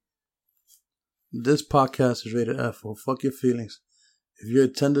This podcast is rated F for fuck your feelings. If you're a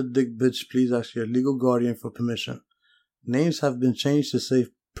tender dick bitch, please ask your legal guardian for permission. Names have been changed to save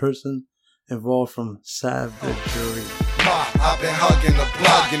person involved from savagery. I've been hugging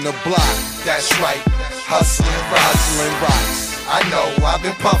the block, that's right. Hustling rocks. I know, I've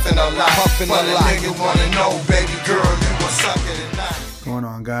been puffing a lot. But a nigga wanna know, baby girl, you gon' suck it or not. What's going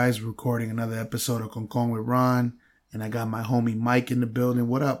on, guys? We're recording another episode of Con Con with Ron. And I got my homie Mike in the building.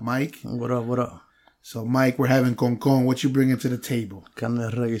 What up, Mike? What up? So, Mike, we're having Con Con. What you bringing to the table? Carne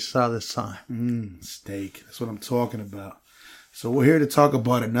reguisada this time. Steak. That's what I'm talking about. So, we're here to talk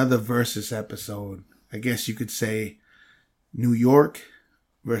about another versus episode. I guess you could say New York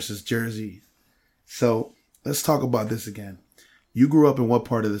versus Jersey. So, let's talk about this again. You grew up in what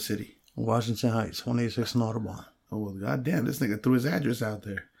part of the city? Washington Heights, 186 in Audubon. Oh, well, goddamn, this nigga threw his address out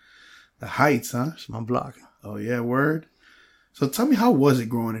there. The Heights, huh? It's my block. Oh, yeah, word? So tell me, how was it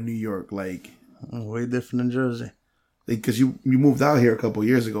growing in New York? Like, way different than Jersey. Because you moved out here a couple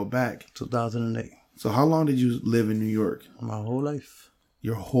years ago back. 2008. So how long did you live in New York? My whole life.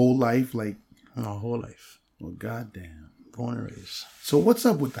 Your whole life? Like, my whole life. Well, goddamn. Born and raised. So what's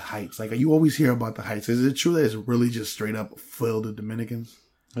up with the Heights? Like, you always hear about the Heights. Is it true that it's really just straight up filled with Dominicans?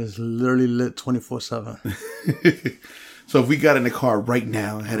 It's literally lit 24/7. So if we got in the car right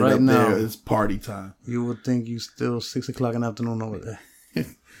now and headed up there, it's party time. You would think you still 6 o'clock in the afternoon over there.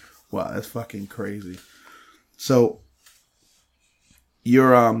 Wow, that's fucking crazy. So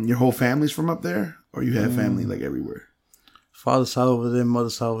your whole family's from up there, or you have family like everywhere? Father's side over there,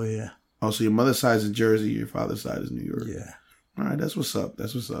 mother's side over here. Oh, so your mother's side is in Jersey, your father's side is New York. Yeah. All right, that's what's up.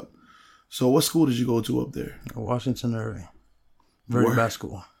 So what school did you go to up there? Washington Irving. Very bad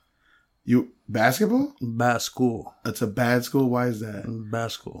school. You basketball? Bad school. It's a bad school? Why is that?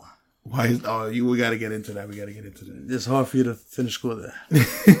 Bad school. Why is we gotta get into that. It's hard for you to finish school there.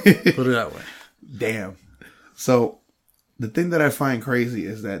 Put it that way. Damn. So the thing that I find crazy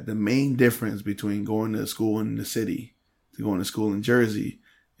is that the main difference between going to school in the city to going to school in Jersey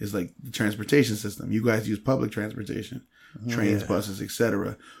is like the transportation system. You guys use public transportation, trains, buses,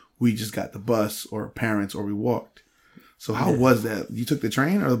 etc. We just got the bus or parents or we walked. So how was that? You took the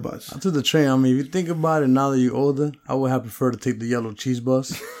train or the bus? I took the train. I mean, if you think about it, now that you're older, I would have preferred to take the yellow cheese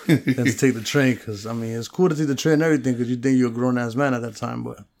bus than to take the train. Because, I mean, it's cool to take the train and everything because you think you're a grown-ass man at that time.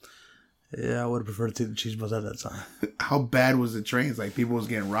 But, yeah, I would have preferred to take the cheese bus at that time. How bad was the trains? Like, people was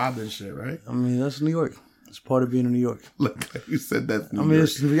getting robbed and shit, right? I mean, that's New York. It's part of being in New York. Like you said, that's New York. I mean,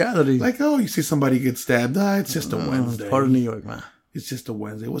 it's reality. Like, oh, you see somebody get stabbed. It's just a Wednesday. It's part of New York, man. It's just a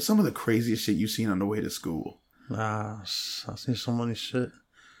Wednesday. What's some of the craziest shit you've seen on the way to school? I've seen so many shit.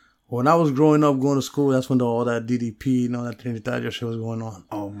 When I was growing up, going to school, that's when all that DDP and all that Trinidad shit was going on.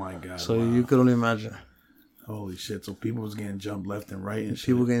 Oh, my God. So you could only imagine. Holy shit. So people was getting jumped left and right and shit.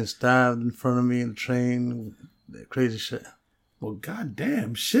 People getting stabbed in front of me in the train. Crazy shit. Well,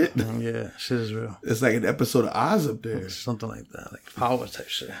 goddamn shit. Yeah, shit is real. It's like an episode of Oz up there. Something like that. Like Power type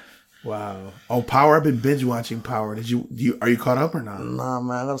shit. Wow. Oh, Power. I've been binge watching Power. Are you caught up or not? Nah,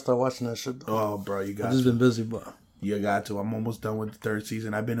 man. I gotta start watching that shit, though. Oh, bro, you got to. I've just been busy, but. You got to. I'm almost done with the third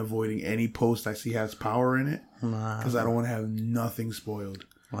season. I've been avoiding any post I see has Power in it. Nah. Because I don't want to have nothing spoiled.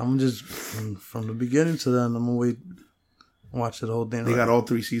 I'm just, from the beginning to the end, I'm gonna wait, watch the whole thing. They got all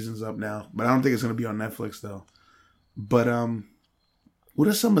 3 seasons up now. But I don't think it's going to be on Netflix, though. But, what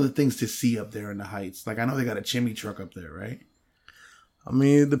are some of the things to see up there in the Heights? Like, I know they got a chimney truck up there, right? I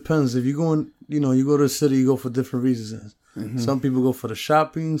mean, it depends. If you're going, you go to the city, you go for different reasons. Mm-hmm. Some people go for the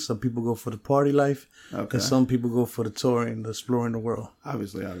shopping. Some people go for the party life. Okay. And some people go for the touring, the exploring the world.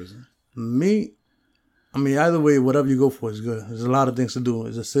 Obviously. Me, I mean, either way, whatever you go for is good. There's a lot of things to do.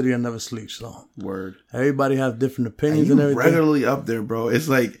 It's a city that never sleeps. So word. Everybody have different opinions and everything. Regularly up there, bro. It's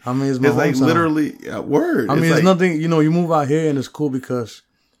like, I mean, it's like literally word. I mean, it's nothing. You move out here and it's cool because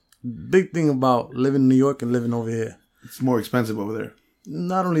big thing about living in New York and living over here. It's more expensive over there.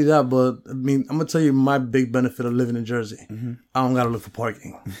 Not only that, but I mean, I'm gonna tell you my big benefit of living in Jersey. Mm-hmm. I don't gotta look for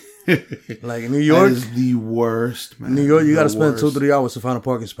parking. Like in New York, that is the worst, man. New York, you gotta spend 2-3 hours to find a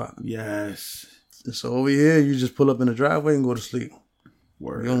parking spot. Yes. So over here, you just pull up in the driveway and go to sleep.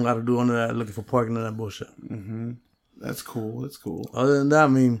 Word. You don't gotta do none of that looking for parking and that bullshit. Mm-hmm. That's cool. Other than that, I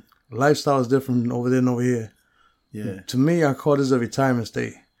mean, lifestyle is different over there and over here. Yeah. To me, I call this a retirement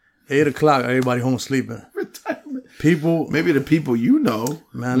state. 8 o'clock, everybody home sleeping. Retirement. People, maybe the people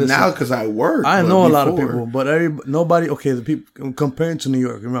man. Listen, now because I work. I know a lot of people, but nobody. Okay, the people comparing to New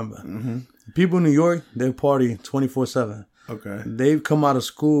York. Remember, people in New York, they party 24/7. Okay, they come out of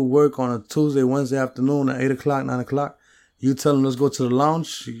school, work on a Tuesday, Wednesday afternoon at 8 o'clock, 9 o'clock. You tell them let's go to the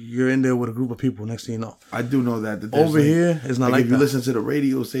lounge. You're in there with a group of people. Next thing you know, I do know that over here it's not like if that. you listen to the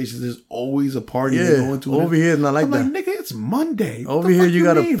radio stations, there's always a party Yeah, they're going to. over here it's not like I'm that. like, nigga, it's Monday. What Over the here fuck you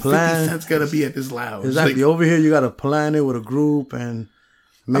gotta mean plan. 50 Cent's gotta be at this lounge. Exactly. Like, Over here you gotta plan it with a group and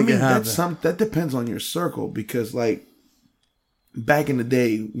make it happen. that depends on your circle because like back in the day,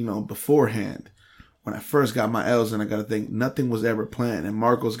 you know, beforehand, when I first got my L's, and I gotta think nothing was ever planned. And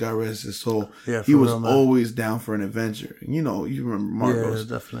Marcos got rest his soul. Yeah, he for was real, man. always down for an adventure. And you know, you remember Marcos.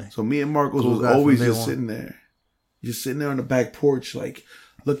 Yeah, definitely. So me and Marcos Cool was guy from always day just one. sitting there on the back porch, like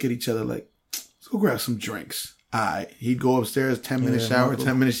look at each other, like let's go grab some drinks. He'd go upstairs, 10-minute shower, Marcos.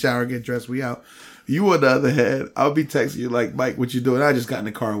 10-minute shower, get dressed, we out. You on the other hand, I'll be texting you like, Mike, what you doing? I just got in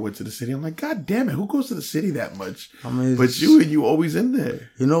the car and went to the city. I'm like, God damn it, who goes to the city that much? I mean, But you always in there.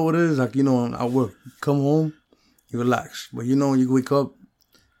 You know what it is? Like, you know, I work, come home, you relax. But you know, when you wake up,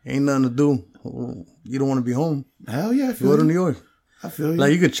 ain't nothing to do. You don't want to be home. Hell yeah, I You feel go to you. New York. I feel you.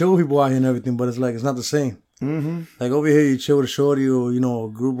 Like, you could chill with people out here and everything, but it's like, it's not the same. Mm-hmm. Like, over here, you chill with a shorty or, you know, a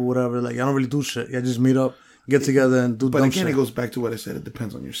group or whatever. Like, I don't really do shit. I just meet up, get together and do But dumb again, shit. it goes back to what I said. It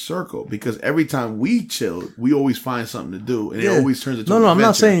depends on your circle because every time we chilled, we always find something to do, and it always turns into No, an I'm not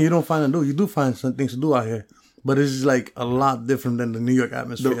adventure. saying you don't find to do. You do find some things to do out here. But it's just like a lot different than the New York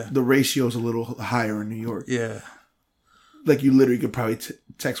atmosphere. the ratio's a little higher in New York. Yeah. Like you literally could probably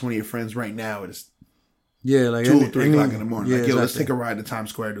text one of your friends right now. It's Yeah, like 2 or 3 o'clock in the morning. Yeah, Like, yo, let's exactly. take a ride to Times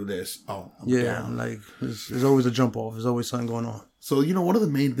Square. Do this. Oh, I'm Yeah, down. like there's always a jump off. There's always something going on. So you know, one of the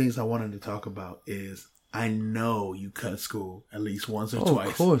main things I wanted to talk about is I know you cut school at least once or twice.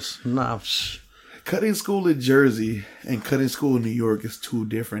 Of course. Nah. Cutting school in Jersey and cutting school in New York is 2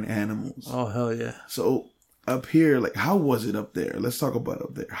 different animals. Oh, hell yeah. So up here, like, how was it up there? Let's talk about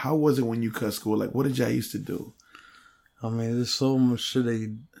up there. How was it when you cut school? Like, what did y'all used to do? I mean, there's so much shit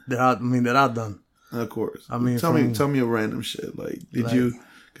that I've done. Of course. I mean, tell me a random shit. Like, Like- you?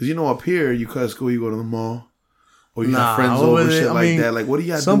 Because you know, up here, you cut school, you go to the mall, or you Nah, have friends over over, there, shit I like mean, that. Like, what do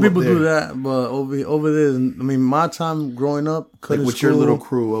y'all do? Some people up there? do that, but over there, I mean, my time growing up, Like, cutting with school, your little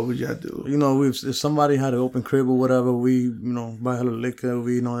crew, what would y'all do? you know, if somebody had an open crib or whatever, we, you know, buy a little liquor,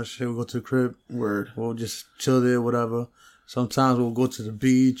 we, you know, that shit, we go to the crib, Word. we'll just chill there, whatever. Sometimes we'll go to the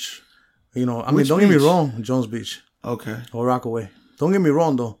beach, you know. I mean, Which don't get me beach? wrong, Jones Beach Okay. or Rockaway. Don't get me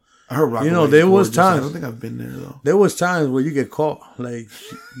wrong though. I heard Rockaway. You know, there was gorgeous. I times- don't think I've been there though. There was times where you get caught, like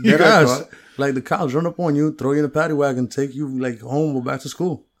You dead got ass. caught? Like the cops run up on you, throw you in a paddy wagon, take you like home or back to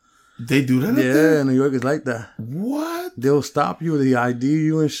school. They do that? Up Yeah, there? New York is like that. What? They'll stop you, they ID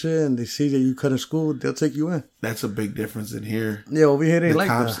you and shit, and they see that you cut in school, they'll take you in. That's a big difference in here. Yeah, over here they The ain't like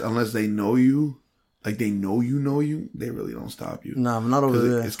cops, that. unless they know you, like they know you, they really don't stop you. Nah, not over 'Cause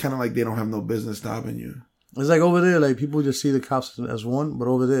there. it's kind of like they don't have no business stopping you. It's like over there, like people just see the cops as one, but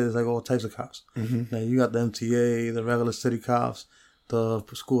over there it's like all types of cops. Mm-hmm. Like you got the MTA, the regular city cops, the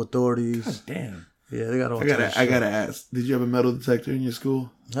school authorities. Damn. Yeah, they got all I types of shit. gotta ask. Did you have a metal detector in your school?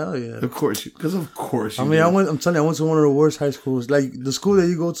 Hell yeah. Of course you, because of course you. I mean, did. I'm telling you, I went to one of the worst high schools. Like the school that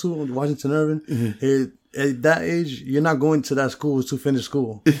you go to, Washington Irving, at that age, you're not going to that school to finish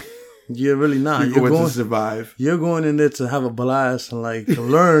school. You're really not. You're going to survive. You're going in there to have a blast and like to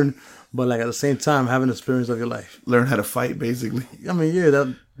learn, but like at the same time having the experience of your life. Learn how to fight, basically. I mean, yeah,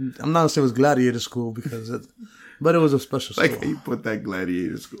 that I'm not saying it was gladiator school but it was a special school. Like how you put that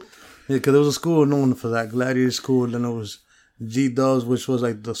gladiator school. Yeah, because there was a school known for that gladiator school. Then there was G Dubs, which was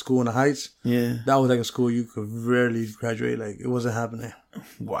like the school in the Heights. Yeah. That was like a school you could rarely graduate. Like it wasn't happening.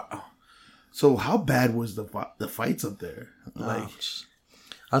 Wow. So how bad was the fights up there? Like,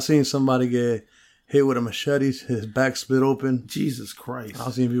 I seen somebody get hit with a machete, his back split open. Jesus Christ.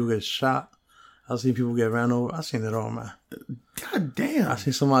 I seen people get shot. I seen people get ran over. I seen it all, man. God damn. I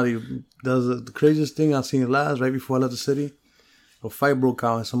seen somebody does the craziest thing I seen last right before I left the city. A fight broke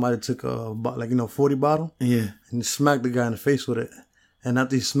out and somebody took a 40 bottle Yeah. and he smacked the guy in the face with it. And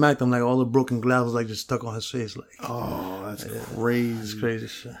after he smacked him, like all the broken glass was like just stuck on his face. Like Oh, that's crazy. it's crazy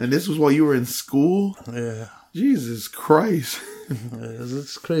shit. And this was while you were in school? Yeah, Jesus Christ.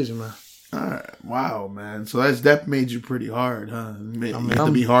 it's crazy, man. All right. Wow, man. So that made you pretty hard, huh? You have to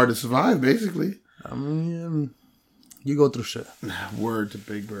I'm- be hard to survive, basically. I mean, you go through shit. Word to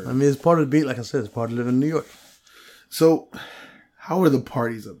Big Bird. I mean, it's part of the beat. Like I said, it's part of living in New York. So, how are the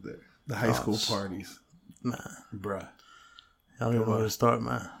parties up there? The high school parties? Man, Bruh. I don't even know where to start,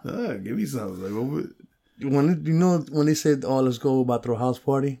 man. Give me something. Like, When they said, "Oh, let's go about throw a house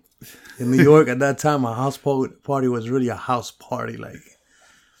party," in New York at that time, a house party was really a house party. Like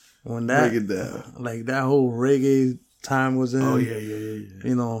when that, break it down. like that whole reggae time was in. Oh, yeah.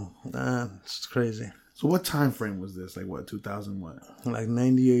 You know, it's crazy. So, what time frame was this? Like, what, 2000 what? Like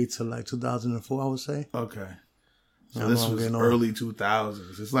 98 to like 2004, I would say. Okay. So this was early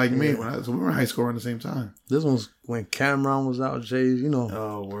 2000s. It's like me. So we were in high school around the same time. This one's when Cameron was out, Jay's,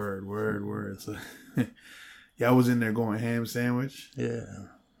 Oh, word. So, yeah, I was in there going ham sandwich. Yeah.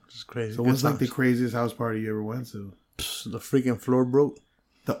 It's crazy. So what's like the craziest house party you ever went to? The freaking floor broke.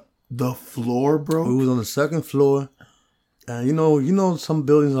 The floor broke? We was on the second floor. And you know some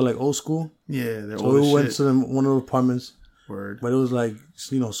buildings are like old school? Yeah, they're so old as we went shit. to one of the apartments. Word. But it was like,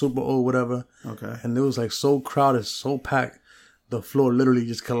 super old, whatever. Okay. And it was like so crowded, so packed. The floor literally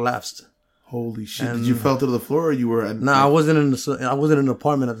just collapsed. Holy shit! Did you fell to the floor, or you were? I wasn't in the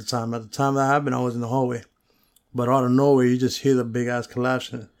apartment at the time. At the time that happened, I was in the hallway. But out of nowhere, you just hear the big ass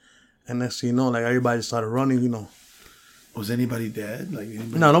collapsing, and next thing you know, like everybody just started running. Was anybody dead?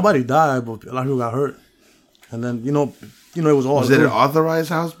 No, nobody died, but a lot of people got hurt. And then it was all. Was it an authorized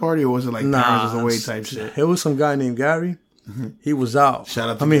house party, or was it like parents was away type shit? It was some guy named Gary. He was out. Shout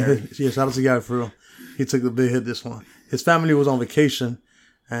out to Gary. Shout out to Gary for real. He took the big hit this one. His family was on vacation,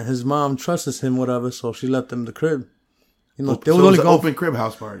 and his mom trusted him, whatever, so she left him the crib. They was so only it was an going open crib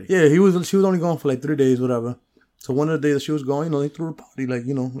house party. Yeah, she was only gone for like 3 days, whatever. So one of the days that she was gone, they threw a party like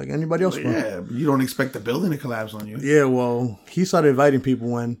anybody else. Yeah, but you don't expect the building to collapse on you. Yeah, well, he started inviting people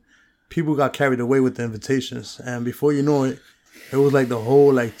when people got carried away with the invitations, and before you know it, it was like the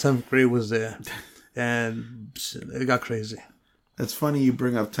whole 10th grade was there, and it got crazy. It's funny you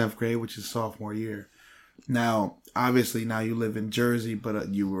bring up 10th grade, which is sophomore year. Now, obviously, now you live in Jersey, but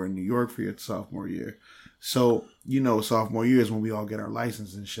you were in New York for your sophomore year. So, sophomore year is when we all get our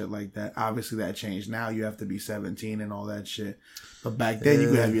license and shit like that. Obviously, that changed. Now you have to be 17 and all that shit. But back then, you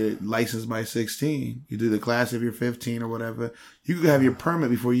could have your license by 16. You do the class if you're 15 or whatever. You could have your permit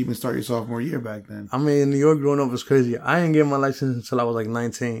before you even start your sophomore year back then. I mean, New York growing up was crazy. I didn't get my license until I was like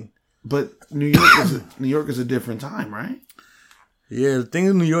 19. But New York is a different time, right? Yeah, the thing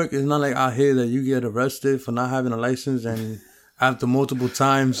in New York is not like out here that you get arrested for not having a license, and after multiple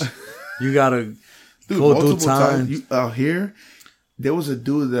times, you gotta go through time. Out here, there was a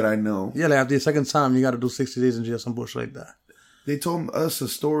dude that I know. Yeah, like after the second time, you gotta do 60 days in jail, some bullshit like that. They told us a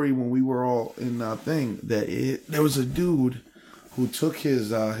story when we were all in thing that there was a dude who took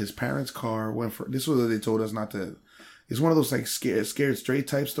his parents' car. This was what they told us not to. It's one of those like scared straight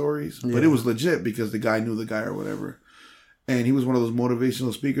type stories, but it was legit because the guy knew the guy or whatever. And he was one of those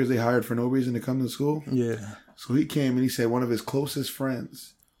motivational speakers they hired for no reason to come to school. Yeah. So he came and he said one of his closest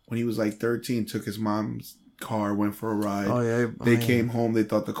friends, when he was like 13, took his mom's car, went for a ride. Oh, yeah. They came home. They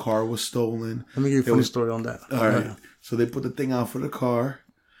thought the car was stolen. Let me give you a funny story on that. All right. So they put the thing out for the car.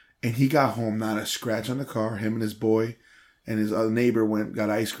 And he got home, not a scratch on the car. Him and his boy and his other neighbor got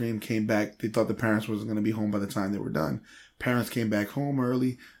ice cream, came back. They thought the parents wasn't going to be home by the time they were done. Parents came back home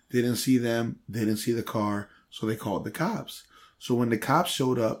early. They didn't see them. They didn't see the car. So they called the cops. So when the cops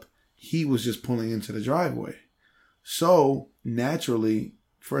showed up, he was just pulling into the driveway. So naturally,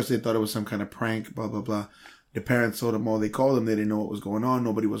 first they thought it was some kind of prank, blah, blah, blah. The parents told them, they called him. They didn't know what was going on.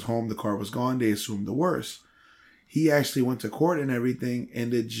 Nobody was home. The car was gone. They assumed the worst. He actually went to court and everything.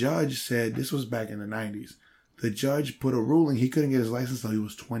 And the judge said, this was back in the 90s. The judge put a ruling. He couldn't get his license until he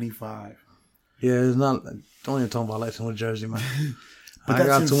was 25. Yeah, it's not, don't even talk about license with Jersey, man. But I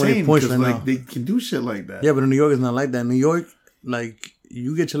got too many points right now. They can do shit like that. Yeah, but in New York, it's not like that. In New York,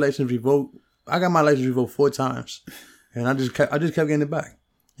 you get your license revoked. I got my license revoked 4 times. And I just kept getting it back.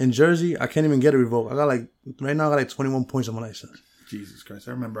 In Jersey, I can't even get it revoked. Right now, I got 21 points on my license. Jesus Christ.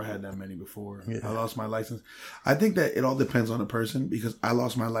 I remember I had that many before. Yeah. I lost my license. I think that it all depends on the person because I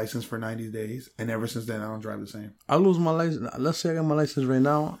lost my license for 90 days. And ever since then, I don't drive the same. I lose my license. Let's say I got my license right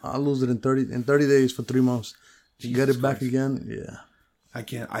now. I'll lose it in 30 days for 3 months. You get it back Christ. Again. Yeah. I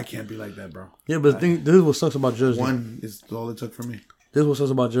can't be like that, bro. Yeah, but this is what sucks about Jersey. 1 is all it took for me. This is what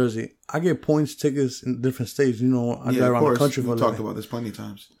sucks about Jersey. I get points, tickets in different states. I drive around the country for we talked about this plenty of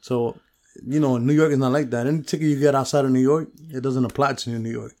times. So, New York is not like that. Any ticket you get outside of New York, it doesn't apply to you in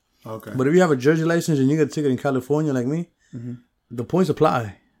New York. Okay. But if you have a Jersey license and you get a ticket in California like me, the points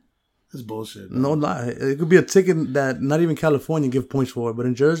apply. That's bullshit. Bro. No lie. It could be a ticket that not even California give points for. But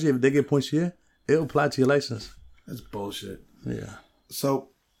in Jersey, if they get points here, it'll apply to your license. That's bullshit. Yeah. So,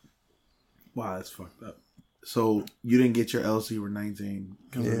 wow, that's fucked up. So, you didn't get your LC when 19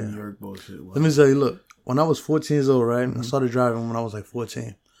 because of New York bullshit. Wow. Let me tell you, look, when I was 14 years old, right, I started driving when I was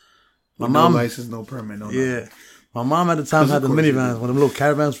 14. My mom, no license, no permit, no nothing. My mom at the time had the minivans when them little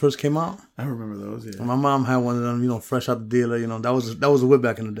caravans first came out. I remember those. Yeah. My mom had one of them, fresh out the dealer. That was a whip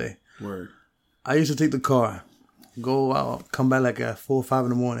back in the day. Word. I used to take the car, go out, come back at 4 or 5 in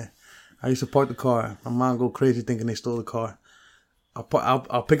the morning. I used to park the car. My mom go crazy thinking they stole the car.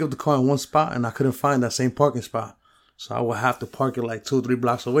 I'll pick up the car in one spot and I couldn't find that same parking spot, so I would have to park it 2 or 3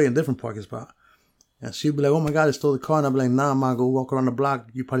 blocks away in a different parking spot. And she'd be like, "Oh my God, they stole the car." And I'd be like, "Nah, ma, go walk around the block.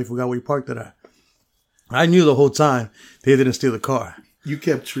 You probably forgot where you parked it at." I knew the whole time they didn't steal the car. You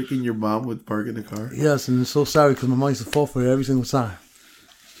kept tricking your mom with parking the car? Yes, and it's so sorry because my mom used to fall for it every single time.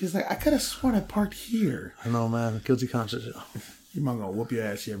 She's like, I could have sworn I parked here. I know, man. Guilty conscience, yo. Your mom gonna whoop your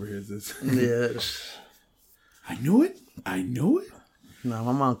ass if she ever hears this. Yeah. I knew it. I knew it. Nah,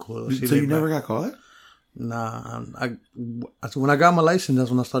 my mom cool. So you never got caught? Nah, when I got my license, that's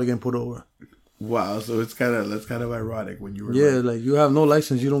when I started getting pulled over. Wow, so that's kind of ironic when you were like you have no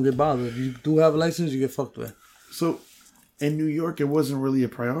license, you don't get bothered. If you do have a license, you get fucked with. So in New York, it wasn't really a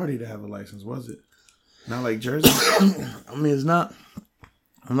priority to have a license, was it? Not like Jersey. I mean, it's not.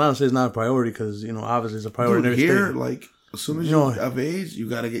 I'm not gonna say it's not a priority because obviously it's a priority. Dude, here, like as soon as you're of age, you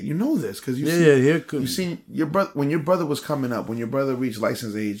gotta get this because you've seen your brother when your brother was coming up. When your brother reached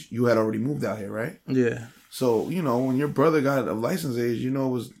license age, you had already moved out here, right? Yeah. So, when your brother got of license age, it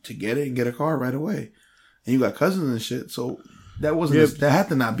was to get it and get a car right away. And you got cousins and shit. So that that had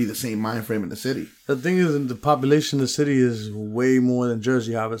to not be the same mind frame in the city. The thing is, the population of the city is way more than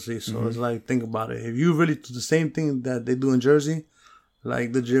Jersey, obviously. So it's like, think about it. If you really do the same thing that they do in Jersey,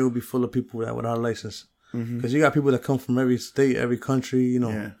 like the jail will be full of people that without a license. Because you got people that come from every state, every country,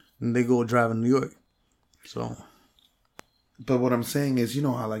 and they go drive in New York. So. But what I'm saying is,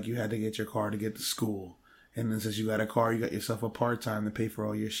 how like you had to get your car to get to school. And then since you got a car, you got yourself a part-time to pay for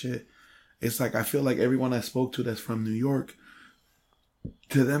all your shit. It's like, I feel like everyone I spoke to that's from New York,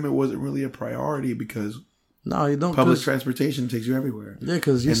 to them it wasn't really a priority because no, you don't. Public transportation takes you everywhere. Yeah,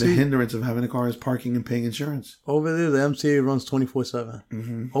 because the hindrance of having a car is parking and paying insurance. Over there, the MTA runs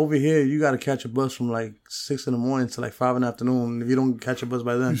 24/7. Over here, you got to catch a bus from like 6 in the morning to like 5 in the afternoon. If you don't catch a bus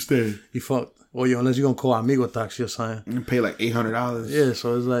by then, you fucked. Or unless you're going to call Amigo Taxi or something. And pay like $800. Yeah,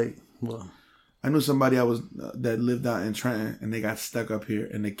 so it's like, well. I knew somebody that lived out in Trenton, and they got stuck up here,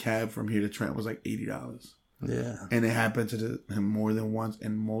 and the cab from here to Trenton was like $80. Yeah, and it happened to him more than once,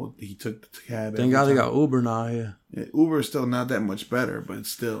 and he took the cab. Thank God they got Uber now here. Yeah, Uber is still not that much better, but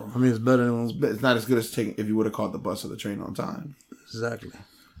it's still. I mean, it's better than it's not as good as taking if you would have caught the bus or the train on time. Exactly.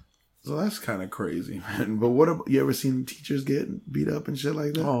 So that's kind of crazy, man. But what about, you ever seen teachers get beat up and shit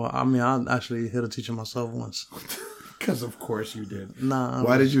like that? Oh, I mean, I actually hit a teacher myself once. Because of course you did. Nah.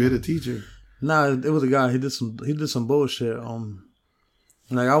 Why did you hit a teacher? Nah, it was a guy. He did some bullshit.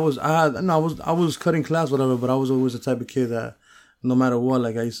 Like I was cutting class, whatever. But I was always the type of kid that, no matter what,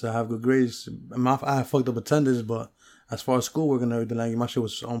 like I used to have good grades. I had fucked up attendance, but as far as schoolwork and everything, like my shit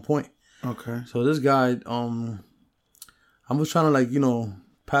was on point. Okay. So this guy, I was trying to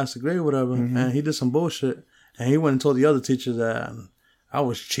pass the grade, or whatever, and he did some bullshit, and he went and told the other teachers that I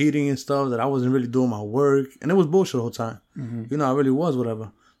was cheating and stuff, that I wasn't really doing my work, and it was bullshit the whole time. I really was,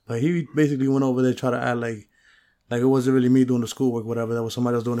 whatever. But he basically went over there trying to act like it wasn't really me doing the schoolwork, whatever. That was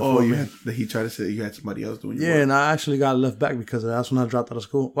somebody else doing it for me. He tried to say you had somebody else doing your work. Yeah, and I actually got left back because that's when I dropped out of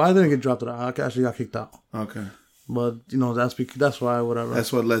school. Well, I didn't get dropped out. I actually got kicked out. Okay. But, that's why, whatever.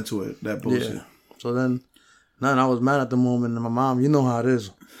 That's what led to it, that bullshit. Yeah. So then I was mad at the moment. And my mom, you know how it is.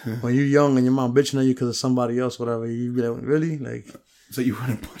 When you're young and your mom bitching at you because of somebody else, whatever, you be like, really? Like. So you went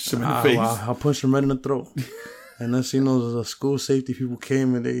and punched him in the face? I punched him right in the throat. And then, the school safety people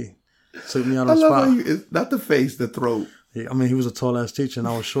came and they took me out on the spot. Not the face, the throat. Yeah, I mean, he was a tall ass teacher and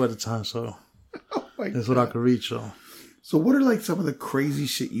I was short at the time, so that's what I could reach. So what are like some of the crazy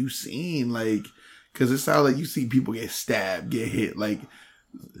shit you've seen? Like, because it sounds like you see people get stabbed, get hit. Like,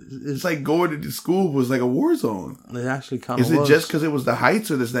 it's like going to school was like a war zone. It actually kind of was. Is it just because it was the Heights,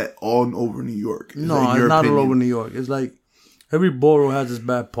 or is that all over New York? No, it's not all over New York. It's like every borough has its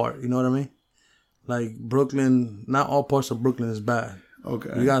bad part. You know what I mean? Like Brooklyn, not all parts of Brooklyn is bad.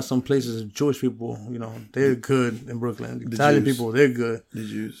 Okay. You got some places, Jewish people, they're good in Brooklyn. Italian people, they're good. The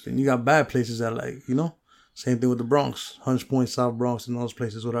Jews. And you got bad places that same thing with the Bronx, Hunts Point, South Bronx, and those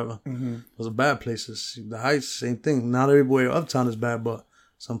places, whatever. Those are bad places. The Heights, same thing. Not everywhere uptown is bad, but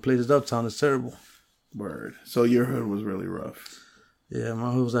some places uptown is terrible. Word. So your hood was really rough. Yeah,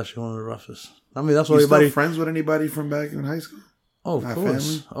 my hood was actually one of the roughest. I mean, that's why everybody. Still friends with anybody from back in high school? Oh, of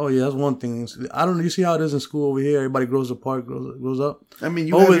course. Family? Oh, yeah, that's one thing. I don't know. You see how it is in school over here? Everybody grows apart, grows up. I mean,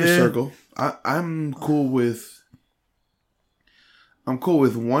 you have your circle. I'm cool with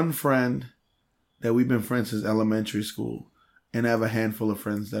one friend that we've been friends since elementary school, and I have a handful of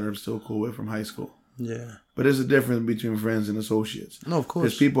friends that I'm still cool with from high school. Yeah. But there's a difference between friends and associates. No, of course.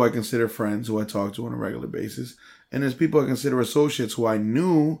 There's people I consider friends who I talk to on a regular basis, and there's people I consider associates who I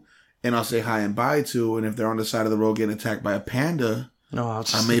knew and I'll say hi and bye to, and if they're on the side of the road getting attacked by a panda,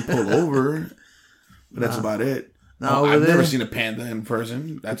 I may pull over, but that's about it. I've never seen a panda in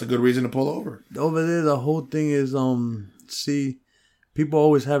person. That's a good reason to pull over. Over there, the whole thing is, people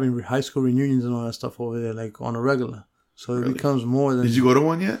always having high school reunions and all that stuff over there, like on a regular. So it becomes more than. Did you go to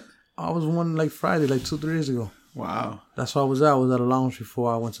one yet? I was one like Friday, like 2-3 days ago. Wow. That's why I was at. I was at a lounge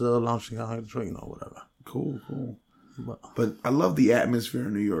before I went to the other lounge and got a drink or whatever. Cool. But I love the atmosphere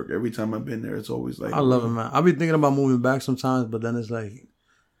in New York. Every time I've been there, it's always like... I love it, man. I be thinking about moving back sometimes, but then it's like,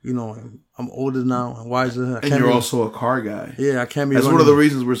 you know, I'm older now and wiser. And you're also a car guy. Yeah, I can't be That's running. one of the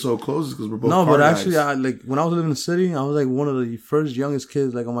reasons we're so close is because we're both car guys. No, but actually, I like when I was living in the city, I was like one of the first youngest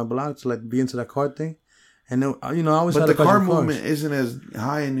kids like on my block to like be into that car thing. And then, you know, I always but had the a car cars. movement isn't as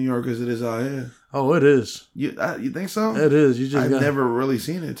high in New York as it is out here. Oh, it is. You think so? It is. You just I've never really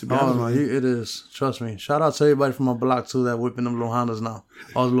seen it, to be honest with you. It is. Trust me. Shout out to everybody from my block too that whipping them little Hondas now.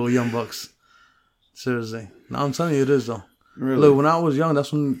 All the little young bucks. Seriously. No, I'm telling you, it is though. Really? Look, when I was young,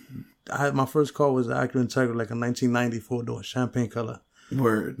 that's when I had my first car was the Acura Integra, like a 1990 4-door, champagne color.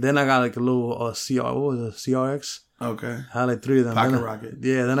 Word. Then I got like a little CRX. Okay. I had like 3 of them. Pocket Rocket.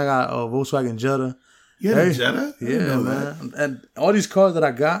 Yeah. Then I got a Volkswagen Jetta. You had a Jetta? Yeah, man. And all these cars that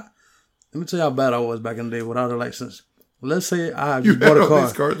I got, let me tell you how bad I was back in the day without a license. Let's say I just bought a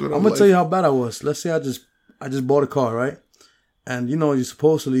car. I'm gonna tell you how bad I was. Let's say I just bought a car, right? And you know you're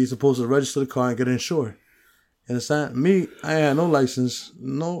supposed to register the car and get it insured. You understand? Me, I ain't had no license.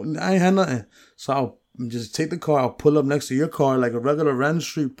 No, I ain't had nothing. So I'll just take the car. I'll pull up next to your car like a regular random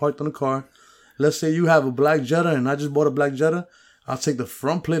street parked on the car. Let's say you have a black Jetta and I just bought a black Jetta. I'll take the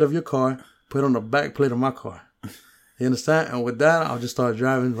front plate of your car, put it on the back plate of my car. You understand? And with that, I'll just start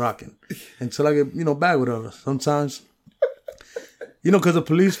driving, rocking. Until I get, back, whatever. Sometimes, because the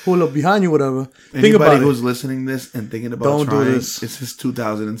police pull up behind you, whatever. Think about Anybody who's it. listening this and thinking about Don't trying, do this. It's just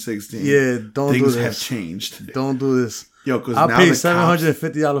 2016. Yeah, don't do this. Things have changed. Don't do this. Yo, because I now paid the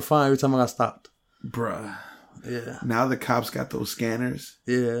 $750 fine every time I got stopped. Bruh. Yeah. Now the cops got those scanners.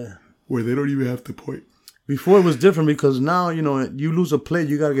 Yeah. Where they don't even have to point. Before it was different because now, you lose a plate,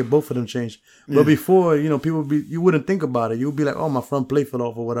 you got to get both of them changed. But before, you wouldn't think about it. You would be like, oh, my front plate fell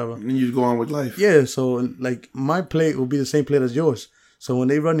off or whatever. And you go on with life. Yeah, so like my plate will be the same plate as yours. So when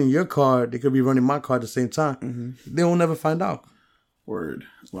they run in your car, they could be running my car at the same time. Mm-hmm. They will never find out. Word.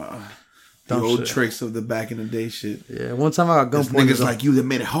 Wow. Dumb the old shit. Tricks of the back in the day shit. Yeah, one time I got gun There's pointed niggas like you that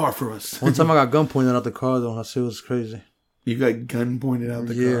made it hard for us. One time I got gun pointed out the car though. That shit was crazy. You got gun pointed out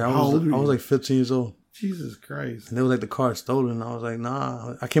the car? Yeah, I was like 15 years old. Jesus Christ. And they was like, the car is stolen. I was like,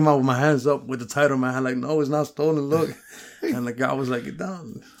 nah. I came out with my hands up with the title in my hand, like, no, it's not stolen. Look. And the guy was like, get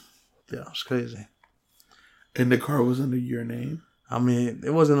down. Yeah, it was crazy. And the car was under your name? I mean,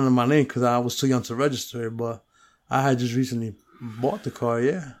 it wasn't under my name because I was too young to register it, but I had just recently bought the car,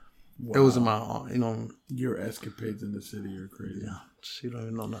 yeah. Wow. It was in my, Your escapades in the city are crazy. Yeah, you don't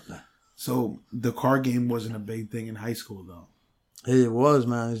even know nothing. So, the car game wasn't a big thing in high school, though? It was,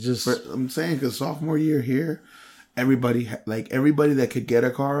 man. It's just... But I'm saying, because sophomore year here, everybody that could get a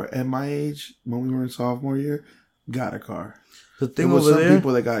car at my age, when we were in sophomore year, got a car. The thing there was over some there,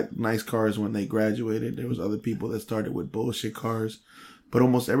 people that got nice cars when they graduated. There was other people that started with bullshit cars. But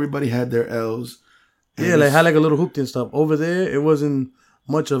almost everybody had their L's. Yeah, they had like a little hoopty and stuff. Over there, it wasn't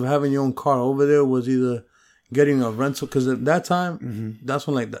much of having your own car. Over there was either getting a rental, because at that time, that's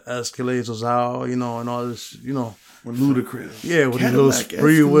when like the Escalades was out, and all this, When Ludacris. Yeah, with the little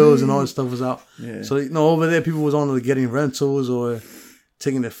spree wheels and all this stuff was out. Yeah. So, over there, people was on getting rentals or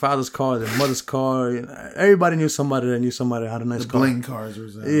taking their father's car, their mother's car. Everybody knew somebody that had a nice car. The bling cars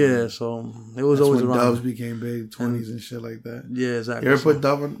was out. Yeah, so it was always when around. Doves became big, 20s and shit like that. Yeah, exactly. You ever put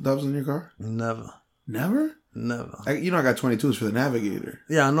Doves in your car? Never. Never? Never. I got 22s for the Navigator.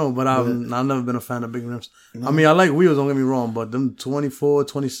 Yeah, I know, but I've never been a fan of big rims. No. I mean, I like wheels, don't get me wrong, but them 24,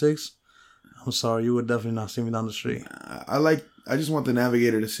 26, I'm sorry, you would definitely not see me down the street. I just want the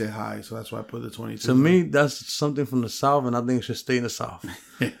Navigator to sit high, so that's why I put the 22. To me, that's something from the South, and I think it should stay in the South.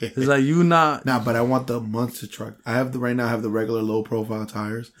 It's like you not... Nah, but I want the monster truck. Right now I have the regular low profile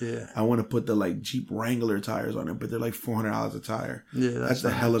tires. Yeah. I want to put the Jeep Wrangler tires on it, but they're like $400 a tire. Yeah, that's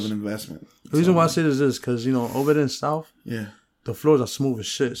a hell of an investment. The reason why I say this is because, over there in the South, the floors are smooth as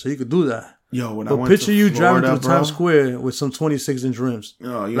shit, so you could do that. Yo, when but I went picture to you Florida, driving through Times Square with some 26-inch rims.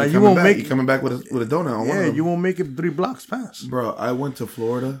 Oh, you won't coming back with a donut on one of them. You won't make it 3 blocks past. Bro, I went to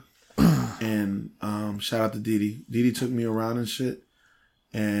Florida and shout out to Didi. Didi took me around and shit.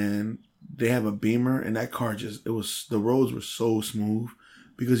 And they have a Beamer and that car the roads were so smooth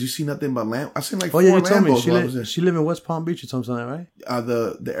because you see nothing but I seen like 4 you told me Lambos. she live in West Palm Beach or something, right?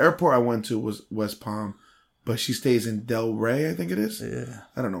 The airport I went to was West Palm. But she stays in Del Rey, I think it is. Yeah.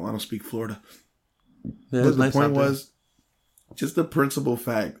 I don't know. I don't speak Florida. Yeah, but the point was just the principal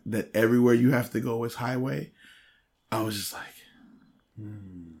fact that everywhere you have to go is highway. I was just like,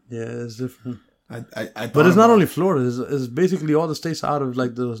 Yeah, it's different. But it's not only Florida. It's basically all the states out of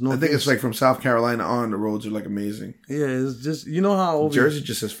like the Northeast. I think it's like from South Carolina on, the roads are like amazing. Yeah, it's just, you know how Jersey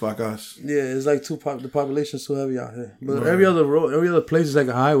just says fuck us. Yeah, it's like the population's too heavy out here. But every other place is like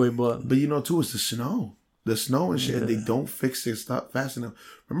a highway. But you know too, it's the snow and shit. And they don't fix their stuff fast enough.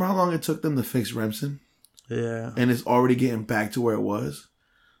 Remember how long it took them to fix Remsen? Yeah, and it's already getting back to where it was.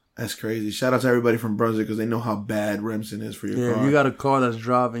 That's crazy. Shout out to everybody from Brunswick because they know how bad Remsen is for your car. Yeah, you got a car that's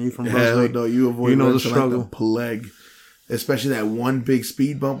driving. You from Brunswick. Hell no, you avoid the Remsen struggle. like the plague. Especially that one big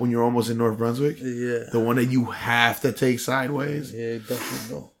speed bump when you're almost in North Brunswick. Yeah. The one that you have to take sideways. Yeah,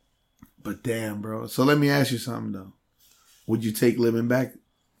 definitely no. But damn, bro. So let me ask you something, though. Would you take living back?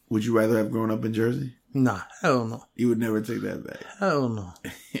 Would you rather have grown up in Jersey? Nah, hell no. You would never take that back. Hell no.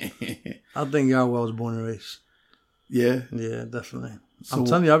 I think y'all was born and raised. Yeah? Yeah, definitely. So, I'm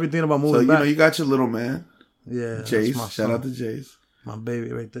telling you, I've been thinking about moving back. So, you got your little man. Yeah. Jace. Shout out to Jace. My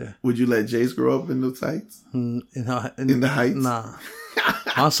baby right there. Would you let Jace grow up in those heights? In the heights? Nah.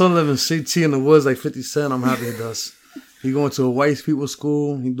 My son lives in CT in the woods like 50 Cent. I'm happy he does. He going to a white people's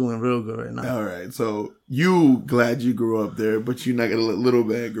school. He doing real good right now. All right. So you glad you grew up there, but you're not going to let little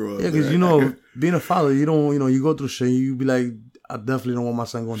man grow up there. Yeah, because, being a father, you don't, you go through shit. You be like, I definitely don't want my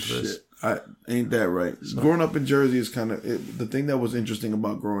son going through this. Ain't that right? So. Growing up in Jersey is kind of... the thing that was interesting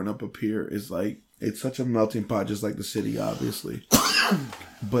about growing up here is like, it's such a melting pot, just like the city, obviously.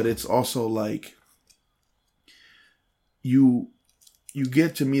 But it's also like you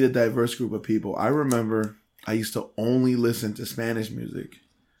get to meet a diverse group of people. I remember I used to only listen to Spanish music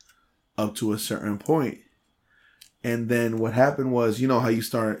up to a certain point. And then what happened was, you know how you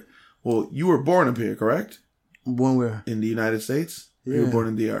start... Well, you were born up here, correct? Born where? In the United States? Yeah. You were born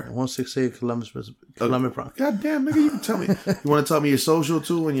in DR. 168 Columbus. God damn, nigga, you can tell me. You want to tell me your social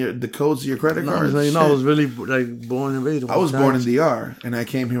too and the codes of your credit cards? No, I was really like born and raised. I was born in DR, and I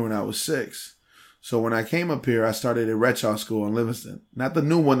came here when I was 6. So when I came up here, I started at Retshaw School in Livingston. Not the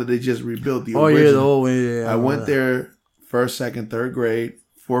new one that they just rebuilt. The original. Yeah, the old one. Yeah, I went there 1st, 2nd, 3rd grade.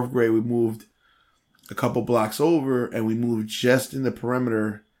 4th grade, we moved a couple blocks over, and we moved just in the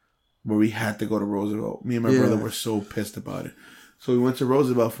perimeter where we had to go to Roosevelt. Me and my brother were so pissed about it. So we went to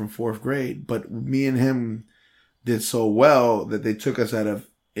Roosevelt from 4th grade, but me and him did so well that they took us out of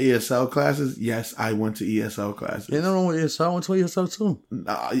ESL classes. Yes, I went to ESL classes. You know what ESL? I went to ESL too.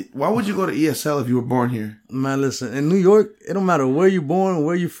 Why would you go to ESL if you were born here? Man, listen, in New York, it don't matter where you're born,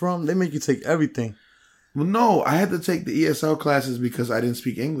 where you're from, they make you take everything. Well, no, I had to take the ESL classes because I didn't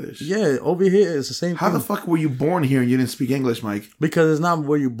speak English. Yeah, over here it's the same thing. How the fuck were you born here and you didn't speak English, Mike? Because it's not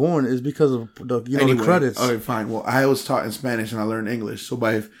where you're born. It's because of the credits. All right, fine. Well, I was taught in Spanish and I learned English. So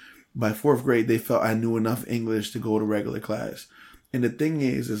by 4th grade, they felt I knew enough English to go to regular class. And the thing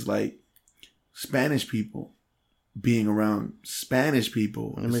is like Spanish people being around Spanish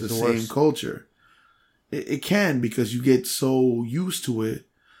people is the same culture. It can, because you get so used to it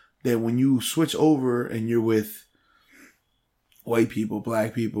that when you switch over and you're with white people,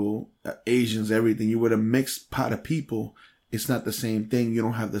 black people, Asians, everything, you're with a mixed pot of people, it's not the same thing. You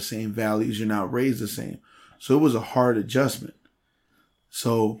don't have the same values. You're not raised the same. So it was a hard adjustment.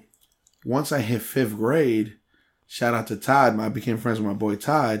 So once I hit 5th grade, shout out to Todd. I became friends with my boy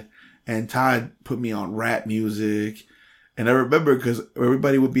Todd, and Todd put me on rap music. And I remember because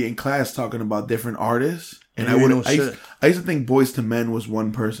everybody would be in class talking about different artists. And I used to think Boyz II Men was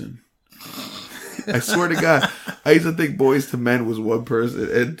one person. I swear to God, I used to think Boyz II Men was one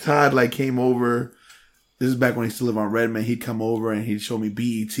person. And Todd came over. This is back when he still lived on Redmond. He'd come over and he'd show me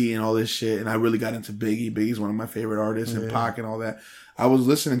BET and all this shit. And I really got into Biggie. Biggie's one of my favorite artists, and Pac and all that. I was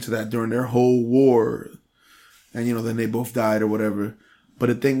listening to that during their whole war. And, then they both died or whatever. But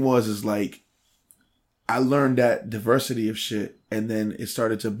the thing was, I learned that diversity of shit. And then it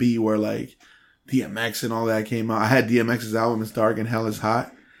started to be where, DMX and all that came out. I had DMX's album, It's Dark and Hell is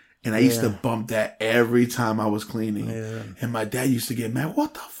Hot. And I used to bump that every time I was cleaning. Yeah. And my dad used to get mad.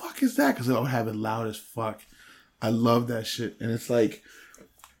 What the fuck is that? Because I would have it loud as fuck. I love that shit. And it's like...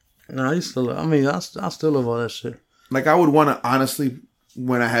 No, I still love all that shit. I would want to, honestly,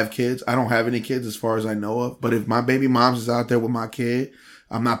 when I have kids, I don't have any kids as far as I know of. But if my baby mom's is out there with my kid,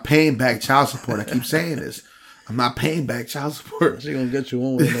 I'm not paying back child support. I keep saying this. I'm not paying back child support. She's going to get you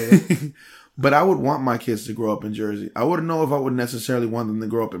one way. But I would want my kids to grow up in Jersey. I wouldn't know if I would necessarily want them to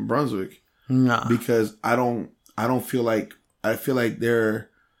grow up in Brunswick. Nah. Because I don't feel like, Brunswick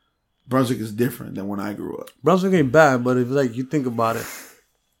is different than when I grew up. Brunswick ain't bad, but if you think about it,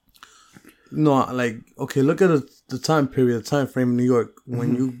 okay, look at the time period, the time frame in New York.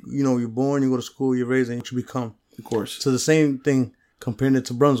 When you're born, you go to school, you're raised, and you become. Of course. So the same thing, comparing it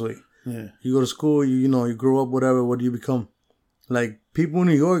to Brunswick. Yeah. You go to school, you grow up, whatever, what do you become? People in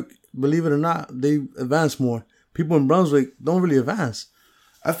New York, believe it or not, they advance more. People in Brunswick don't really advance.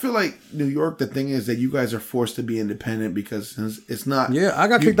 I feel like New York, the thing is that you guys are forced to be independent because it's not. Yeah, I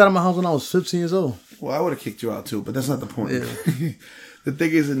got kicked out of my house when I was 15 years old. Well, I would have kicked you out too, but that's not the point. Yeah. The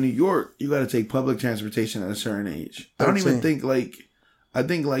thing is, in New York, you got to take public transportation at a certain age. I don't even think I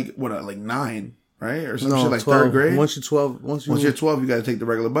think like 9, right? Or some shit like 12. 3rd grade. Once you're 12, once you're 12, you got to take the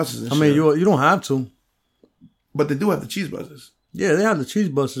regular buses. And I mean, you don't have to. But they do have the cheese buses. Yeah, they have the cheese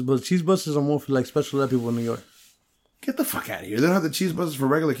buses, but cheese buses are more for like special ed people in New York. Get the fuck out of here. They don't have the cheese buses for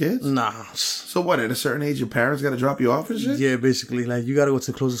regular kids? Nah. So what, at a certain age, your parents got to drop you off and shit? Yeah, basically. Like, you got to go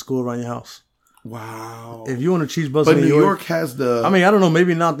to the closest school around your house. Wow. If you on a cheese bus but in New York has the... I mean, I don't know.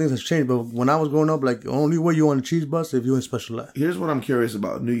 Maybe now things have changed. But when I was growing up, like, the only way you on a cheese bus if you're in special ed. Here's what I'm curious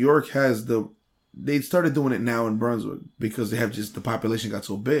about. New York has the... They started doing it now in Brunswick because they have just... The population got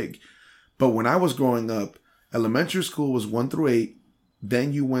so big. But when I was growing up, elementary school was 1 through 8.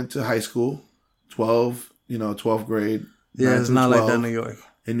 Then you went to high school, 12th grade. Yeah, it's not like that in New York.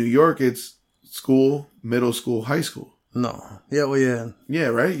 In New York, it's school, middle school, high school. No. Yeah, well, yeah. Yeah,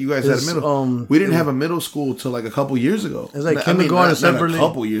 right? You guys had a middle... we didn't have a middle school till like a couple years ago. It's like kindergarten separately. Not a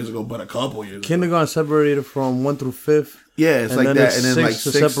couple years ago, but a couple years ago. Kindergarten separated from 1 through 5th. Yeah, it's like that. And then like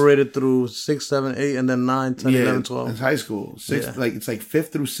 6... separated through 6, 7, 8, and then 9, 10, 11, 12. It's high school. It's like 5th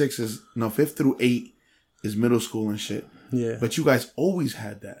through 6 is... No, 5th through 8 is middle school and shit. Yeah. But you guys always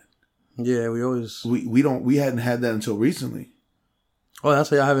had that. Yeah, we always... We hadn't had that until recently. Oh, that's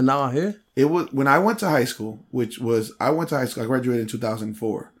how y'all have it now out here? It was when I went to high school, I graduated in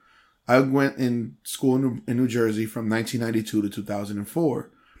 2004. I went in school in New Jersey from 1992 to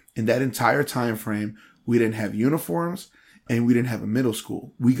 2004. In that entire time frame, we didn't have uniforms and we didn't have a middle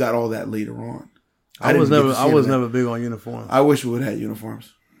school. We got all that later on. I was never big on uniforms. I wish we would have had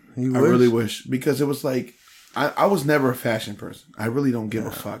uniforms. I really wish, because it was like I was never a fashion person. I really don't give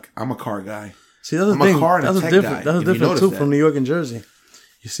a fuck. I'm a car guy. See, that's the thing. That's different too from New York and Jersey.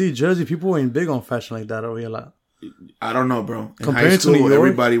 You see, Jersey people ain't big on fashion like that over here a lot. I don't know, bro. In compared high school, to New York,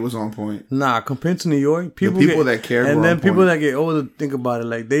 everybody was on point. Nah, compared to New York, people that care, and then people that get older, think about it,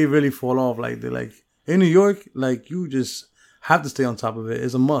 like they really fall off. Like they're like in New York, like you just have to stay on top of it.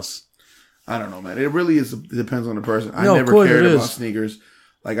 It's a must. I don't know, man. It really is. It depends on the person. I never cared about sneakers.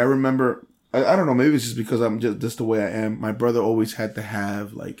 Like I remember, I don't know. Maybe it's just because I'm just the way I am. My brother always had to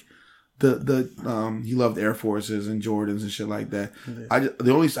have like he loved Air Forces and Jordans and shit like that. Yeah.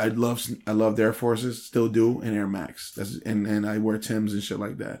 I loved Air Forces, still do, and Air Max. And I wear Timbs and shit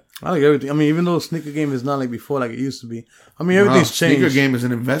like that. I like everything. I mean, even though sneaker game is not like before, like it used to be. I mean, everything's changed. Sneaker game is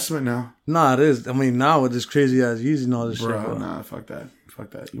an investment now. Nah, it is. I mean, now with this crazy ass Yeezy and all this shit. Bro, nah, fuck that.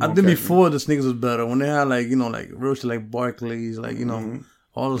 Fuck that. I think before the sneakers was better when they had like real shit like Barclays, like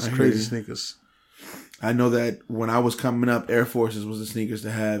all those crazy sneakers. I know that when I was coming up, Air Forces was the sneakers to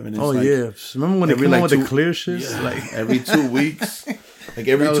have. And it's remember when they came out with the clear shit? Yeah, like every 2 weeks,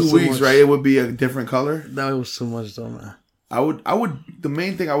 right? It would be a different color. That was so much though, man. I would. The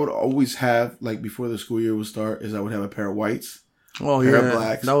main thing I would always have, like before the school year would start, is I would have a pair of whites, pair of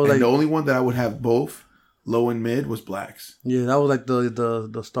blacks, and the only one that I would have both, low and mid, was blacks. Yeah, that was like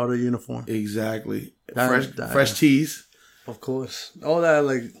the starter uniform. Exactly. Fresh tees. Of course, all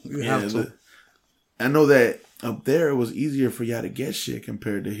that you have to. I know that up there it was easier for y'all to get shit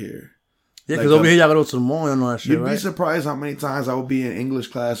compared to here. Yeah, because over here y'all go to the mall and all that shit, you'd be surprised how many times I would be in English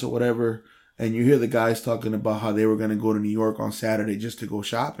class or whatever, and you hear the guys talking about how they were going to go to New York on Saturday just to go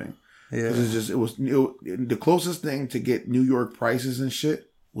shopping. Yeah. It was the closest thing to get New York prices and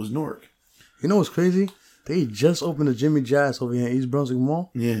shit was Newark. You know what's crazy? They just opened a Jimmy Jazz over here in East Brunswick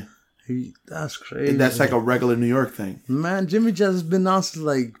Mall. Yeah. That's crazy. And that's like a regular New York thing. Man, Jimmy Jazz has been on since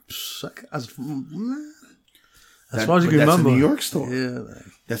as far as you can remember. That's a New York store. Yeah.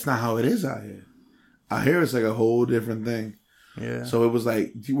 That's not how it is out here. Out here it's like a whole different thing. Yeah. So it was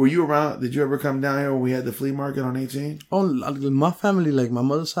like, were you around? Did you ever come down here when we had the flea market on 18? Oh, my family, like my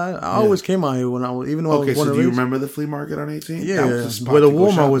mother's side, I always came out here when I was, even though I was born so do you remember the flea market on 18? Yeah, where the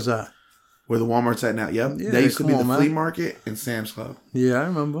Walmart was at. Where the Walmart's at now. Yep. Yeah, that used to be the flea market and Sam's Club. Yeah, I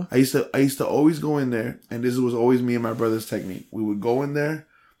remember. I used to always go in there, and this was always me and my brother's technique. We would go in there.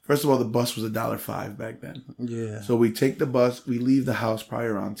 First of all, the bus was $1.05 back then. Yeah. So we take the bus. We leave the house probably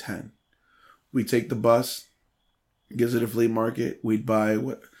around 10. We take the bus, gives it a flea market. We'd buy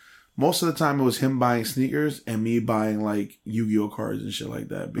most of the time it was him buying sneakers and me buying like Yu-Gi-Oh cards and shit like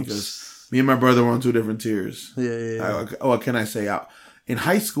that, because me and my brother were on 2 different tiers. Yeah. What can I say? In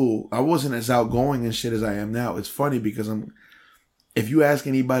high school, I wasn't as outgoing and shit as I am now. It's funny because if you ask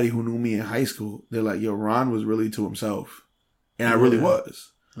anybody who knew me in high school, they're like, yo, Ron was really to himself. And I really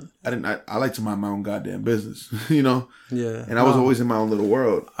was. I like to mind my own goddamn business, you know. Yeah. And I was always in my own little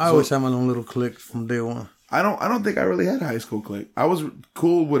world. I always had my own little clique from day one. I don't think I really had a high school clique. I was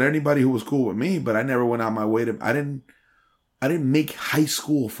cool with anybody who was cool with me, but I never went out my way to. I didn't make high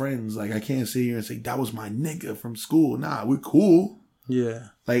school friends. Like I can't sit here and say that was my nigga from school. Nah, we're cool. Yeah.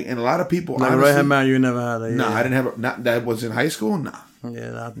 Like, and a lot of people, like honestly, right hand man, you never had that. Nah, Yeah. I didn't have not that was in high school. Nah.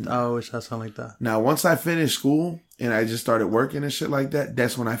 Yeah, I always had something like that. Now, once I finished school and I just started working and shit like that,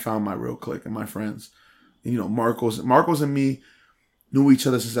 that's when I found my real clique and my friends. You know, Marcos and me knew each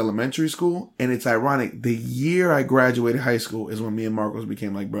other since elementary school, and it's ironic. The year I graduated high school is when me and Marcos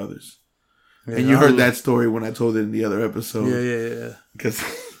became like brothers. Yeah, and you heard that story when I told it in the other episode. Yeah. Because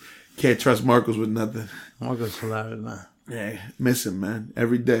can't trust Marcos with nothing. Marcos hilarious, man. Yeah, miss him, man,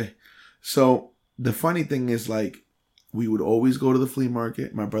 every day. So the funny thing is, like, we would always go to the flea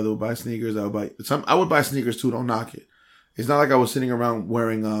market. My brother would buy sneakers. I would buy sneakers too. Don't knock it. It's not like I was sitting around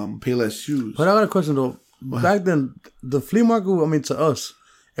wearing Payless shoes. But I got a question though. Back then, the flea market, I mean, to us,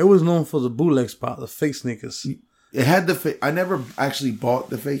 it was known for the bootleg spot, the fake sneakers. It had the fake. I never actually bought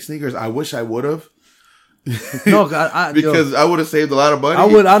the fake sneakers. I wish I would have. No, because I would have saved a lot of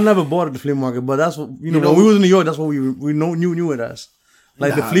money. I never bought at the flea market, but that's what you know. When we was in New York, that's what we knew it as.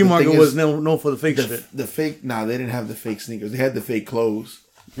 Like the flea market was known for the fake shit. The fake, they didn't have the fake sneakers. They had the fake clothes.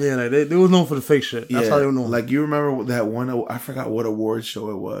 Yeah, like they was known for the fake shit. That's how they were known. Like you remember that one? I forgot what award show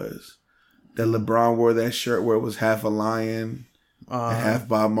it was. That LeBron wore that shirt where it was half a lion and half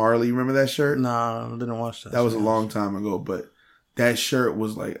Bob Marley. You remember that shirt? Nah, I didn't watch that. That was a long time ago, but that shirt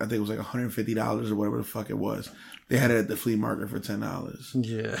was like, I think it was like $150 or whatever the fuck it was. They had it at the flea market for $10.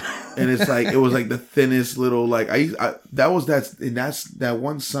 Yeah, and it's like it was like the thinnest little like that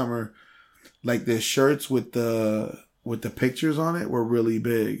one summer, like the shirts with the pictures on it were really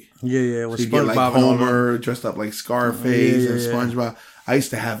big. Yeah. It was so you get like Homer dressed up like Scarface and SpongeBob. I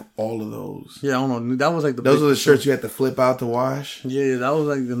used to have all of those. Yeah, I don't know. That was like those are the shirts you had to flip out to wash. Yeah, that was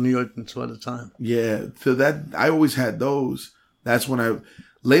like the New York at the time. Yeah, so that I always had those. That's when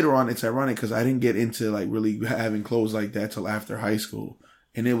later on, it's ironic because I didn't get into like really having clothes like that till after high school.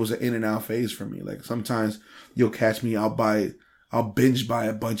 And it was an in and out phase for me. Like sometimes you'll catch me, I'll binge buy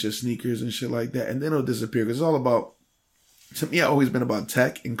a bunch of sneakers and shit like that. And then it'll disappear because it's all about, to me, I've always been about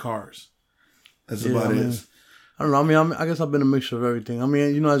tech and cars. That's about it. I don't know. I guess I've been a mixture of everything. I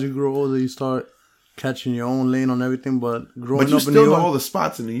mean, you know, as you grow older, you start catching your own lane on everything. But growing up in New York, you still know all the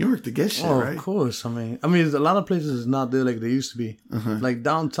spots in New York to get shit, right? Of course. I mean, a lot of places is not there like they used to be. Like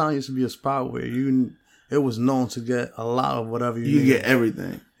downtown used to be a spot where it was known to get a lot of whatever you need. Get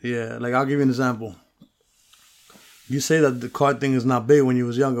everything. Yeah. Like I'll give you an example. You say that the car thing is not big when you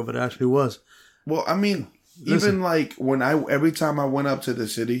was younger, but it actually was. Well, I mean, even like every time I went up to the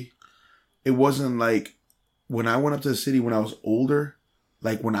city, it wasn't like when I went up to the city when I was older,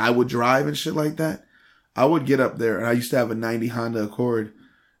 like when I would drive and shit like that, I would get up there and I used to have a 90 Honda Accord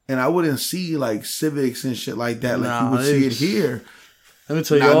and I wouldn't see like Civics and shit like that. Like you would see it here. Let me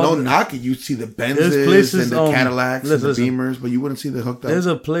tell you. No knocking. You'd see the Benzes and the Cadillacs and the Beamers, but you wouldn't see the hooked up. There's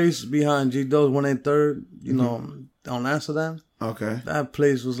a place behind G Doe's 183rd, you know, on Amsterdam. Okay. That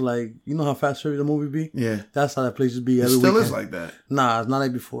place was like, you know how Fast Furious the movie be? Yeah. That's how that place would be every weekend. It still weekend. is like that. Nah, it's not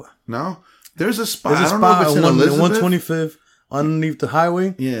like before. No? There's a spot. I don't know if it's in Elizabeth. 125th underneath the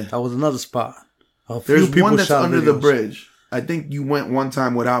highway. Yeah. That was another spot. There's one that's under the bridge. I think you went one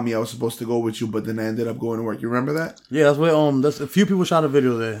time without me. I was supposed to go with you, but then I ended up going to work. You remember that? Yeah, that's where that's a few people shot a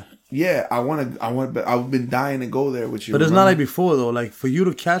video there. Yeah, I've been dying to go there with you. But it's not like before though. Like for you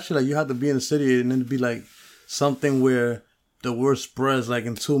to catch it, like you had to be in the city and then it'd be like something where the word spreads like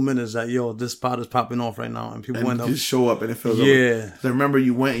in 2 minutes that this spot is popping off right now and people went up. Just show up and it fills up. Yeah. I remember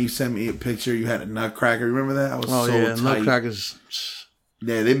you went and you sent me a picture. You had a nutcracker. Remember that? I was so tight. Nutcrackers.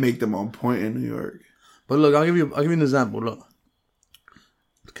 Yeah, they make them on point in New York. But look, I'll give you an example. Look,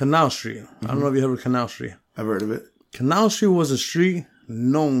 Canal Street. I don't know if you heard of Canal Street. I've heard of it. Canal Street was a street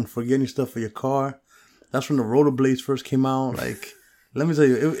known for getting stuff for your car. That's when the rollerblades first came out. Like, let me tell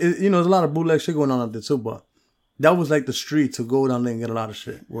you, there's a lot of bootleg shit going on out there too, but that was like the street to go down there and get a lot of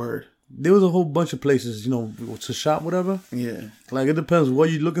shit. Word. There was a whole bunch of places, to shop, whatever. Yeah. Like, it depends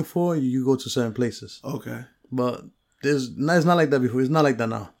what you're looking for. You go to certain places. Okay. But it's not like that before. It's not like that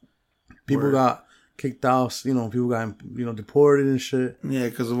now. People got kicked out. People got, deported and shit. Yeah,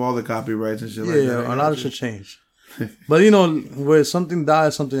 because of all the copyrights and shit like that. Yeah, a lot of shit changed. But, where something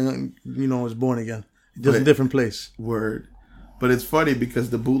dies, something, is born again. Just a different place. Word. But it's funny because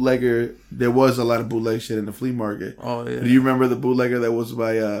the bootlegger, there was a lot of bootleg shit in the flea market. Oh, yeah. Do you remember the bootlegger that was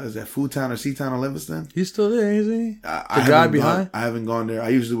by, is that Food Town or Sea-Town on Livingston? He's still there, isn't he? The guy behind? I haven't gone there. I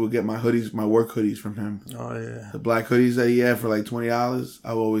usually will get my hoodies, my work hoodies from him. Oh, yeah. The black hoodies that he had for like $20,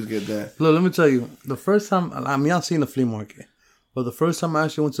 I will always get that. Look, let me tell you. The first time, I mean, I've seen the flea market. But the first time I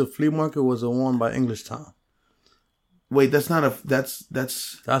actually went to the flea market was the one by English Town. Wait, that's not a, that's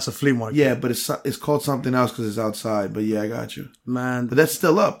a flea market. Yeah, but it's called something else because it's outside. But yeah, I got you. Man. But that's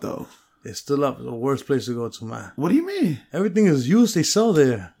still up though. It's still up. It's the worst place to go to, man. What do you mean? Everything is used. They sell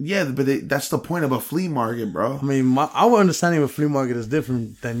there. Yeah, but that's the point of a flea market, bro. I mean, our understanding of a flea market is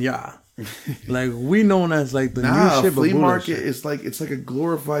different than y'all. Like, we known as like the new shit, flea market is like, it's like a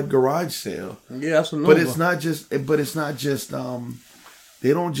glorified garage sale. Yeah, that's what. But it's not just. They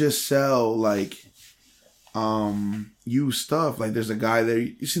don't just sell like used stuff. Like, there's a guy there.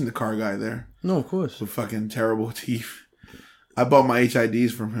 You seen the car guy there? No, of course. With fucking terrible teeth. I bought my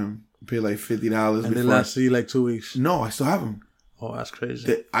HIDs from him. Paid like $50. And they lasted you like 2 weeks. No, I still have them. Oh, that's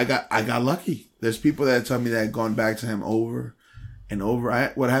crazy. I got lucky. There's people that tell me that had gone back to him over and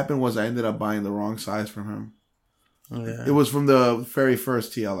over. What happened was I ended up buying the wrong size from him. Yeah. It was from the very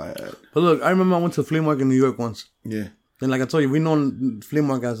first TL I had. But look, I remember I went to the flea market in New York once. Yeah. And like I told you, we know flea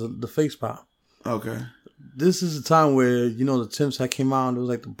market as the fake spot. Okay. This is the time where, you know, the Tim's had came out and it was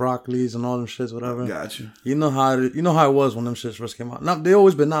like the broccolis and all them shits, whatever. Gotcha. You know how it was when them shits first came out. Now, they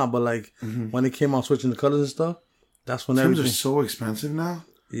always been out, but like when they came out switching the colors and stuff, that's when Tim's everything. are so expensive now.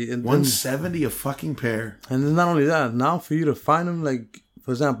 Yeah, and $170 a fucking pair. And then not only that, now for you to find them, like,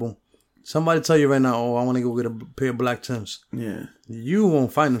 for example, somebody tell you right now, oh, I want to go get a pair of black Tims. Yeah. You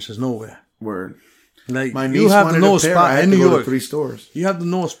won't find them shits nowhere. Word. Like, My you have to know a spot in New York. 3 stores. You have to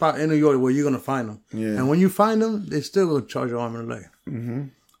know a spot in New York where you're going to find them. Yeah. And when you find them, they still going to charge your arm and a leg.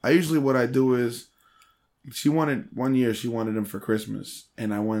 Mm-hmm. What I do is, one year she wanted them for Christmas.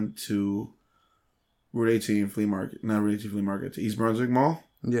 And I went to Route 18 flea market. Not Route 18 flea market. To East Brunswick Mall.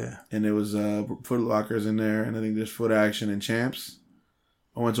 Yeah. And there was Foot Lockers in there. And I think there's Foot Action and Champs.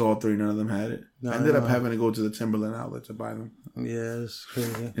 I went to all 3. None of them had it. I ended up having to go to the Timberland outlet to buy them. Yeah, it's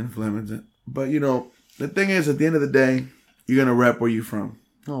crazy. In Flemington. But, you know, the thing is, at the end of the day, you're going to rep where you're from.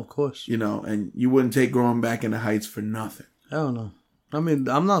 Oh, of course. You know, and you wouldn't take growing back in the Heights for nothing. Hell no. I mean,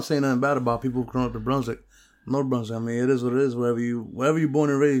 I'm not saying nothing bad about people growing up in Brunswick. North Brunswick. I mean, it is what it is. Wherever you're born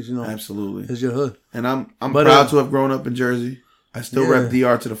and raised, you know. Absolutely. It's your hood. And I'm proud to have grown up in Jersey. I still rep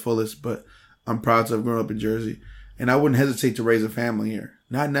DR to the fullest, but I'm proud to have grown up in Jersey. And I wouldn't hesitate to raise a family here.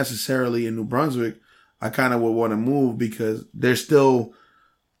 Not necessarily in New Brunswick. I kind of would want to move because they're still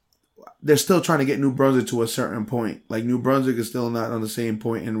trying to get New Brunswick to a certain point. Like, New Brunswick is still not on the same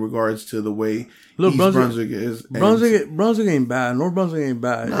point in regards to the way East Brunswick is. Brunswick ain't bad. North Brunswick ain't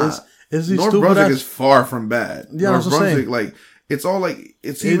bad. Nah, it's North Brunswick is far from bad. Yeah, North that's what I'm Brunswick, saying. like, it's all like,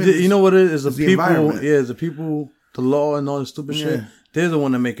 it's even... You know what it is? It's the people... environment. Yeah, it's the people, the law and all the stupid shit. They're the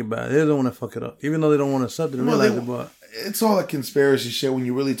one that make it bad. They're the one that fuck it up. Even though they don't want to accept it and realize it, but... It's all a conspiracy shit. When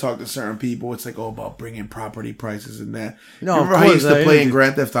you really talk to certain people, it's like, oh, about bringing property prices and that. No, remember how you used to play in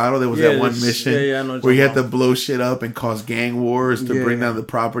Grand Theft Auto? There was that one mission where you had to blow shit up and cause gang wars to bring down the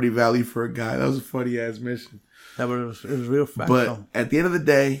property value for a guy. That was a funny ass mission. Yeah, but it was real fact. But at the end of the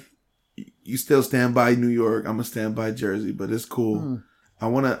day, you still stand by New York. I'm gonna stand by Jersey, but it's cool. I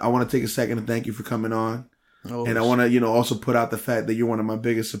wanna take a second to thank you for coming on. And I want to, also put out the fact that you're one of my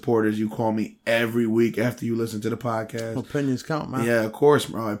biggest supporters. You call me every week after you listen to the podcast. Opinions count, man. Yeah, of course,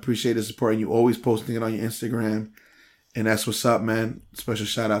 bro. I appreciate the support. And you always posting it on your Instagram. And that's what's up, man. Special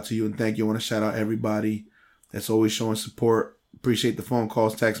shout out to you and thank you. I want to shout out everybody that's always showing support. Appreciate the phone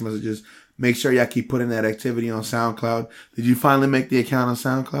calls, text messages. Make sure y'all keep putting that activity on SoundCloud. Did you finally make the account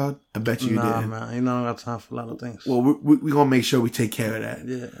on SoundCloud? I bet you did. Nah, man. I don't got time for a lot of things. Well, we're going to make sure we take care of that.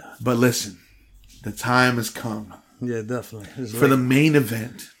 Yeah. But listen. The time has come. Yeah, definitely. For the main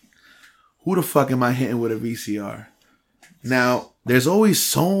event. Who the fuck am I hitting with a VCR? Now, there's always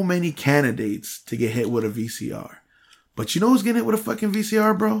so many candidates to get hit with a VCR. But you know who's getting hit with a fucking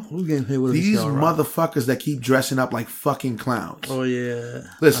VCR, bro? Who's getting hit with a VCR? These motherfuckers that keep dressing up like fucking clowns. Oh, yeah.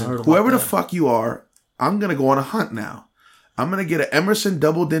 Listen, whoever the fuck you are, I'm going to go on a hunt now. I'm going to get an Emerson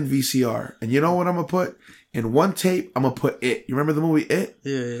Double Din VCR. And you know what I'm going to put? In one tape, I'm going to put It. You remember the movie It?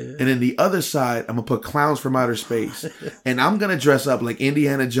 Yeah. And in the other side, I'm going to put Clowns from Outer Space. And I'm going to dress up like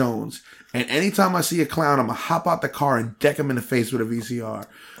Indiana Jones. And anytime I see a clown, I'm going to hop out the car and deck him in the face with a VCR.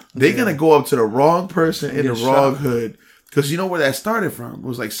 They're going to go up to the wrong person in the wrong hood. Because you know where that started from? It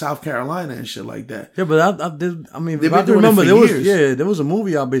was like South Carolina and shit like that. Yeah, but I mean, they've been doing it for years. There was a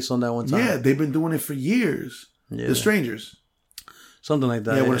movie out based on that one time. Yeah, they've been doing it for years. Yeah. The Strangers. Something like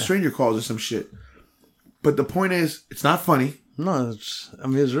that. Yeah, when a stranger calls or some shit. But the point is, it's not funny. No, I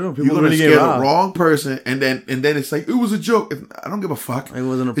mean, it's real. People You're gonna really scare get the robbed. wrong person, and then it's like it was a joke. I don't give a fuck. It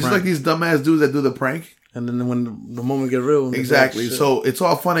wasn't a It's prank. like these dumbass dudes that do the prank. And then when the moment get real, Exactly. shit. So it's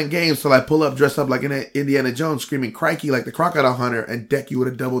all fun and games till I pull up dressed up like Indiana Jones, screaming "Crikey" like the Crocodile Hunter, and deck you with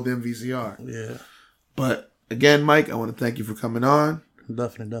a double dim VCR. Yeah, But again, Mike, I want to thank you for coming on.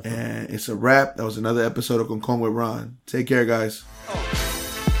 definitely. And it's a wrap. That was another episode of Con with Ron. Take care, guys.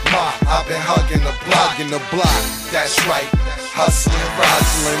 I've been hugging the block. That's right,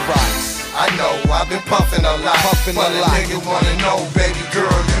 hustling rocks. I know I've been puffing a lot, but a nigga wanna know, baby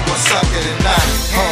girl, you gon' suck it or not?